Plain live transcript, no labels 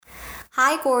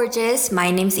Hi, gorgeous.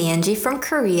 My name's Angie from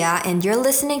Korea, and you're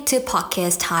listening to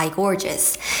podcast Hi,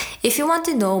 Gorgeous. If you want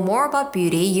to know more about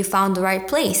beauty, you found the right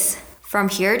place. From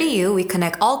here to you, we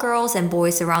connect all girls and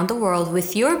boys around the world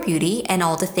with your beauty and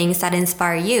all the things that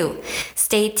inspire you.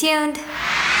 Stay tuned.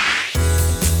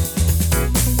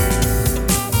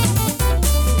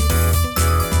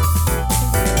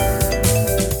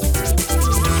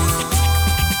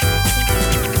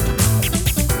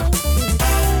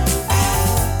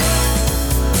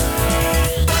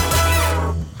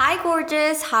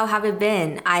 Gorgeous, how have you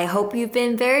been? I hope you've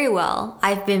been very well.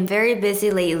 I've been very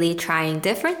busy lately trying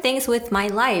different things with my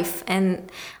life,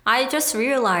 and I just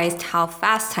realized how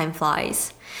fast time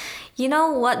flies. You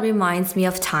know what reminds me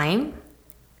of time?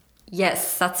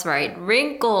 Yes, that's right,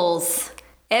 wrinkles.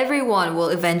 Everyone will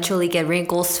eventually get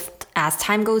wrinkles as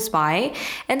time goes by,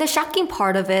 and the shocking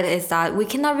part of it is that we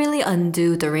cannot really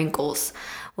undo the wrinkles.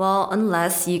 Well,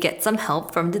 unless you get some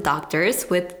help from the doctors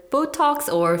with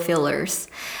Botox or fillers.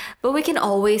 But we can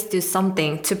always do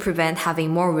something to prevent having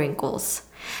more wrinkles.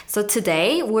 So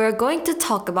today, we're going to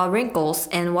talk about wrinkles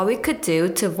and what we could do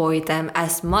to avoid them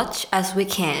as much as we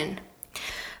can.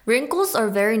 Wrinkles are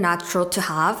very natural to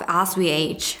have as we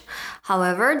age.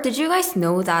 However, did you guys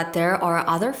know that there are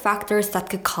other factors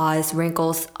that could cause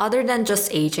wrinkles other than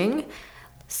just aging?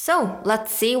 So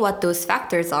let's see what those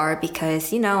factors are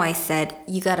because, I said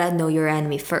you gotta know your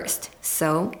enemy first.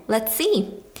 So let's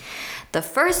see. The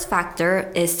first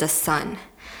factor is the sun.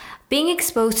 Being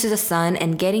exposed to the sun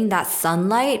and getting that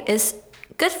sunlight is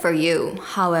good for you.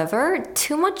 However,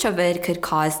 too much of it could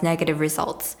cause negative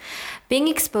results. Being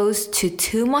exposed to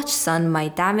too much sun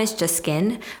might damage the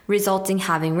skin, resulting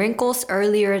having wrinkles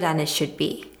earlier than it should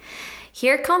be.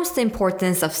 Here comes the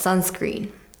importance of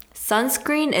sunscreen.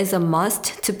 Sunscreen is a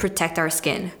must to protect our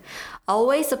skin.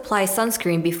 Always apply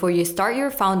sunscreen before you start your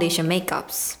foundation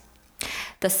makeups.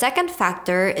 The second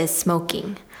factor is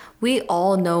smoking. We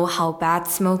all know how bad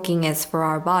smoking is for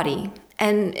our body,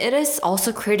 and it is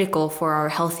also critical for our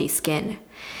healthy skin.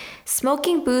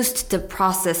 Smoking boosts the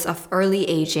process of early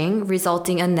aging,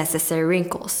 resulting in unnecessary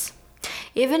wrinkles.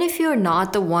 Even if you're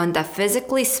not the one that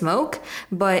physically smoke,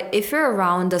 but if you're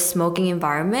around the smoking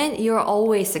environment, you're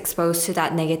always exposed to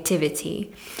that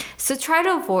negativity. So try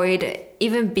to avoid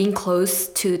even being close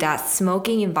to that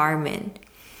smoking environment.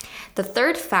 The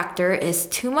third factor is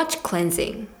too much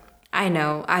cleansing. I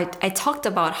know, I talked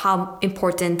about how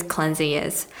important cleansing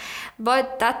is,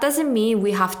 but that doesn't mean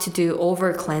we have to do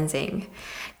over cleansing.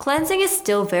 Cleansing is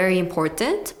still very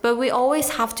important, but we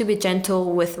always have to be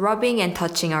gentle with rubbing and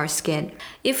touching our skin.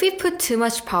 If we put too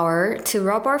much power to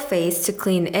rub our face to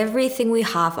clean everything we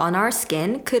have on our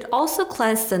skin, could also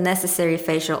cleanse the necessary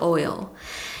facial oil.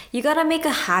 You gotta make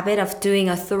a habit of doing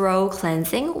a thorough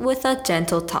cleansing with a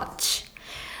gentle touch.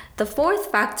 The fourth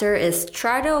factor is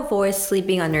try to avoid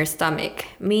sleeping on your stomach,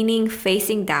 meaning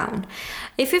facing down.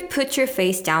 If you put your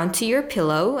face down to your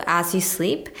pillow as you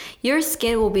sleep, your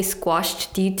skin will be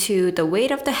squashed due to the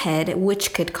weight of the head,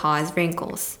 which could cause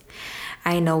wrinkles.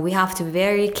 I know we have to be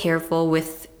very careful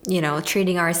with,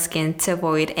 treating our skin to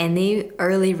avoid any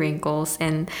early wrinkles,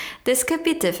 and this could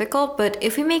be difficult, but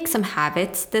if we make some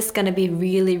habits, this is gonna be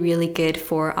really, really good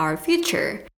for our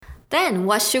future. Then,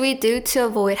 what should we do to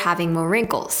avoid having more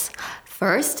wrinkles?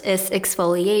 First is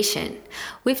exfoliation.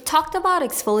 We've talked about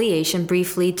exfoliation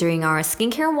briefly during our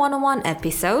Skincare 101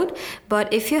 episode,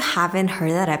 but if you haven't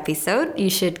heard that episode, you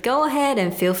should go ahead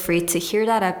and feel free to hear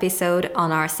that episode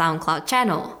on our SoundCloud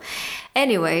channel.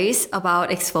 Anyways, about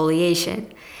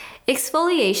exfoliation.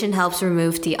 Exfoliation helps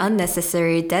remove the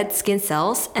unnecessary dead skin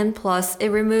cells, and plus it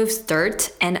removes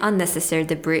dirt and unnecessary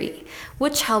debris,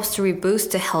 which helps to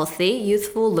reboost the healthy,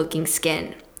 youthful looking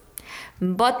skin.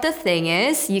 But the thing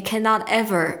is, you cannot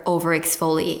ever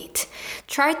over-exfoliate.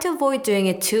 Try to avoid doing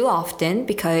it too often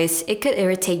because it could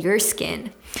irritate your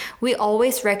skin. We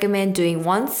always recommend doing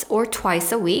once or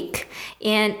twice a week,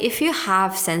 and if you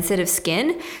have sensitive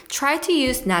skin, try to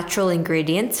use natural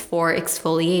ingredients for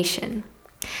exfoliation.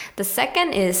 The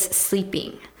second is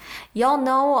sleeping. Y'all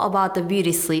know about the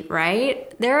beauty sleep,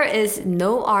 right? There is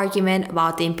no argument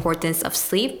about the importance of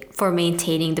sleep for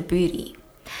maintaining the beauty.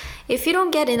 If you don't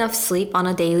get enough sleep on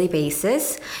a daily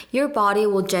basis, your body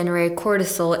will generate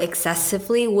cortisol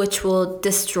excessively, which will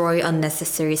destroy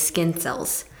unnecessary skin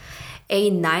cells.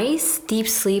 A nice, deep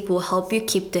sleep will help you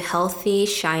keep the healthy,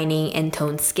 shining, and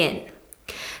toned skin.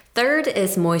 Third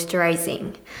is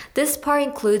moisturizing. This part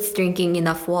includes drinking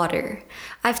enough water.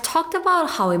 I've talked about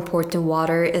how important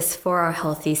water is for our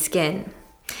healthy skin.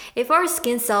 If our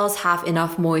skin cells have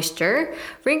enough moisture,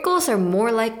 wrinkles are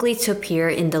more likely to appear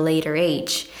in the later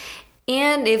age.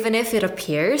 And even if it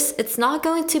appears, it's not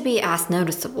going to be as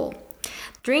noticeable.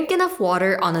 Drink enough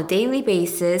water on a daily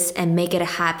basis and make it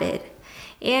a habit.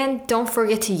 And don't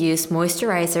forget to use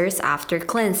moisturizers after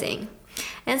cleansing.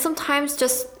 And sometimes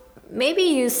just maybe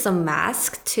use some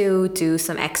mask to do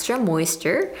some extra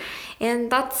moisture,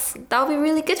 and that'll be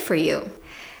really good for you.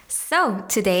 So,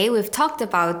 today we've talked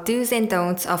about do's and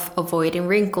don'ts of avoiding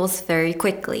wrinkles very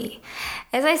quickly.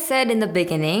 As I said in the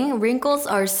beginning, wrinkles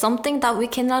are something that we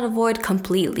cannot avoid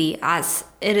completely as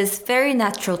it is very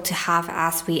natural to have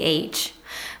as we age.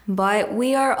 But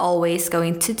we are always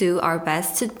going to do our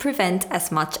best to prevent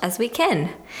as much as we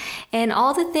can. And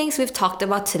all the things we've talked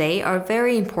about today are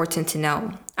very important to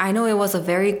know. I know it was a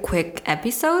very quick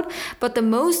episode, but the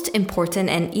most important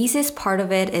and easiest part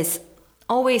of it is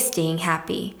always staying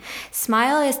happy.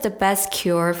 Smile is the best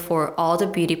cure for all the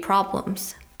beauty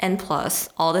problems. And plus,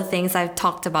 all the things I've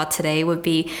talked about today would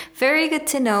be very good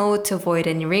to know to avoid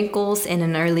any wrinkles in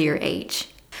an earlier age.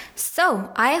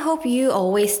 So, I hope you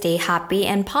always stay happy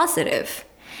and positive.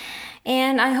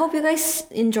 And I hope you guys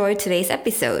enjoyed today's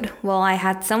episode. Well, I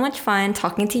had so much fun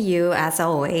talking to you as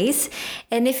always.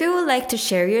 And if you would like to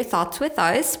share your thoughts with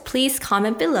us, please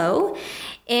comment below.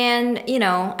 And,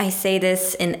 I say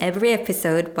this in every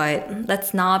episode, but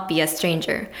let's not be a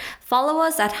stranger. Follow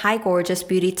us at Hi Gorgeous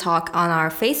Beauty Talk on our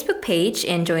Facebook page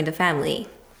and join the family.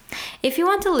 If you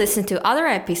want to listen to other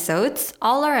episodes,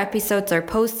 all our episodes are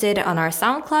posted on our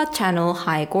SoundCloud channel,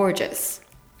 Hi Gorgeous.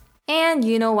 And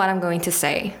you know what I'm going to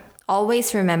say.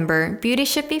 Always remember, beauty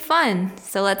should be fun.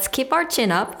 So let's keep our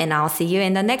chin up, and I'll see you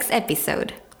in the next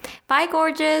episode. Bye,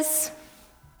 gorgeous!